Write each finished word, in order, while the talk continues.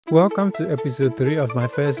Welcome to episode 3 of my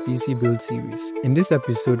first PC build series. In this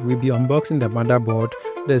episode, we'll be unboxing the motherboard,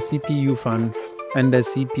 the CPU fan, and the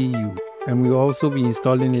CPU, and we'll also be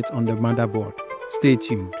installing it on the motherboard. Stay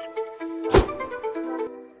tuned.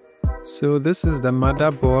 So this is the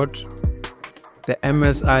motherboard, the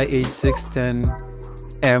MSI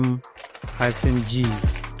H610M-G.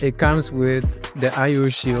 It comes with the I/O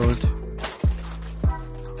shield,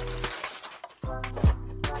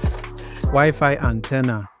 Wi-Fi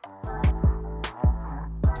antenna,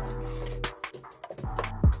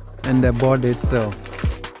 and the board itself.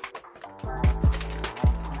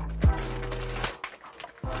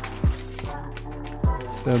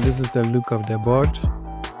 So this is the look of the board.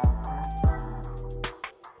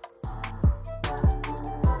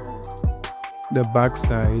 The back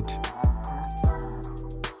side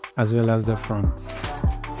as well as the front.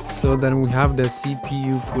 So then we have the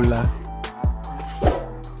CPU cooler.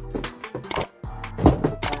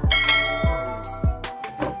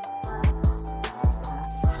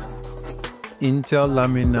 Intel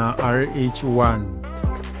Laminar RH1.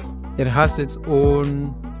 It has its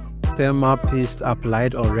own thermal paste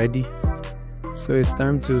applied already. So it's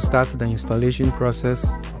time to start the installation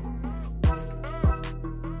process.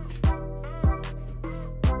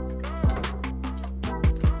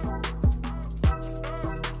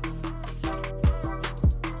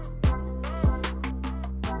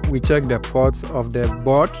 We check the ports of the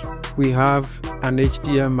board. We have an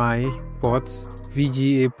HDMI port,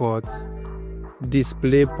 VGA port,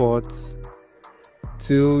 display ports,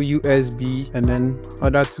 2 USB, and then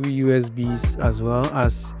other 2 USBs, as well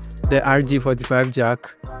as the RJ45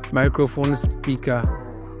 jack, microphone speaker,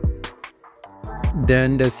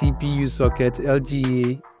 then the CPU socket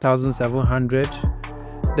LGA 1700,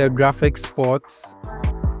 the graphics ports,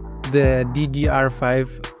 the DDR5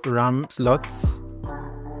 RAM slots,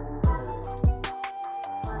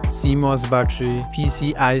 CMOS battery,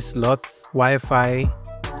 PCI slots, Wi-Fi,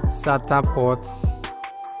 SATA ports,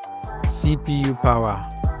 CPU power.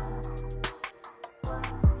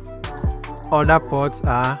 Other ports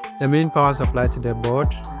are the main power supply to the board,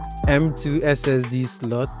 M2 SSD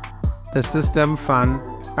slot, the system fan,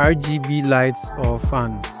 RGB lights or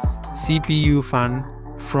fans, CPU fan,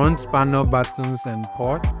 front panel buttons and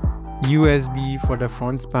port, USB for the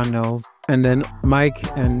front panel, and then mic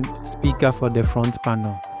and speaker for the front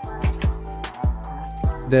panel.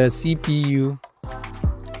 The CPU,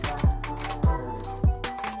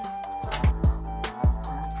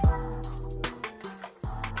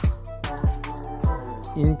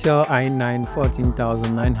 Intel i9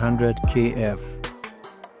 14900KF.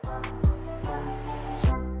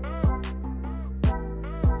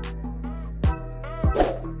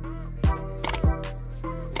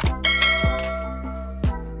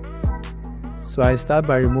 So I start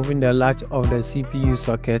by removing the latch of the CPU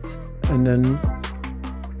socket, and then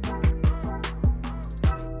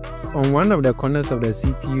on one of the corners of the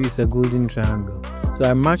CPU is a golden triangle. So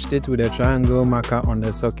I matched it with a triangle marker on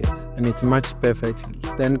the socket, and it matched perfectly.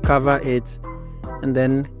 Then cover it and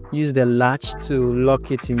then use the latch to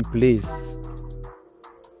lock it in place.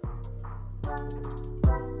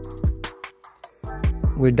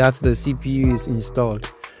 With that, the CPU is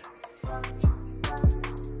installed.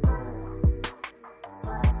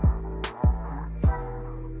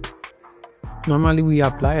 Normally we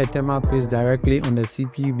apply a thermal paste directly on the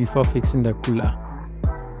CPU before fixing the cooler.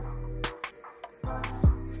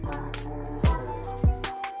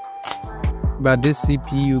 But this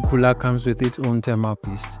CPU cooler comes with its own thermal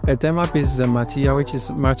paste. A thermal paste is a material which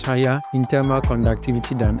is much higher in thermal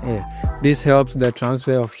conductivity than air. This helps the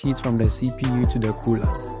transfer of heat from the CPU to the cooler.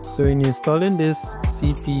 So in installing this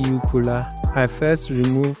CPU cooler, I first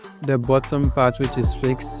remove the bottom part which is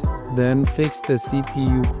fixed, then fix the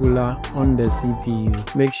CPU cooler on the CPU.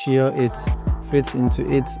 Make sure it fits into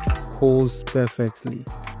its holes perfectly.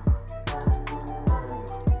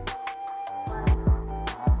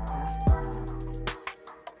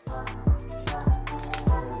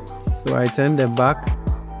 So I turn the back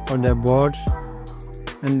on the board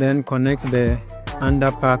and then connect the under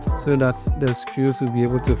part so that the screws will be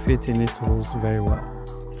able to fit in its holes very well.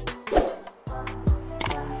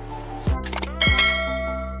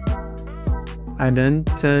 I then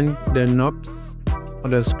turn the knobs or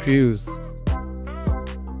the screws.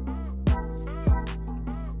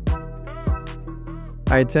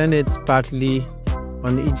 I turn it partly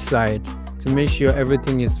on each side to make sure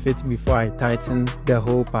everything is fit before I tighten the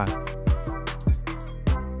whole part.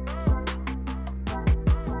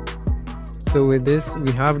 So with this,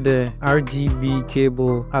 we have the RGB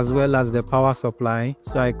cable as well as the power supply.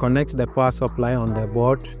 So I connect the power supply on the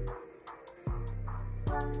board.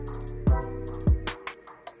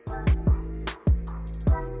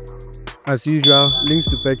 As usual, links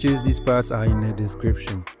to purchase these parts are in the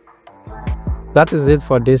description. That is it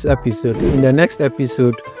for this episode. In the next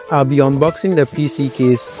episode, I'll be unboxing the PC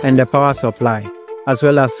case and the power supply, as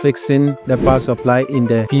well as fixing the power supply in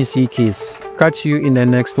the PC case. Catch you in the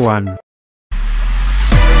next one.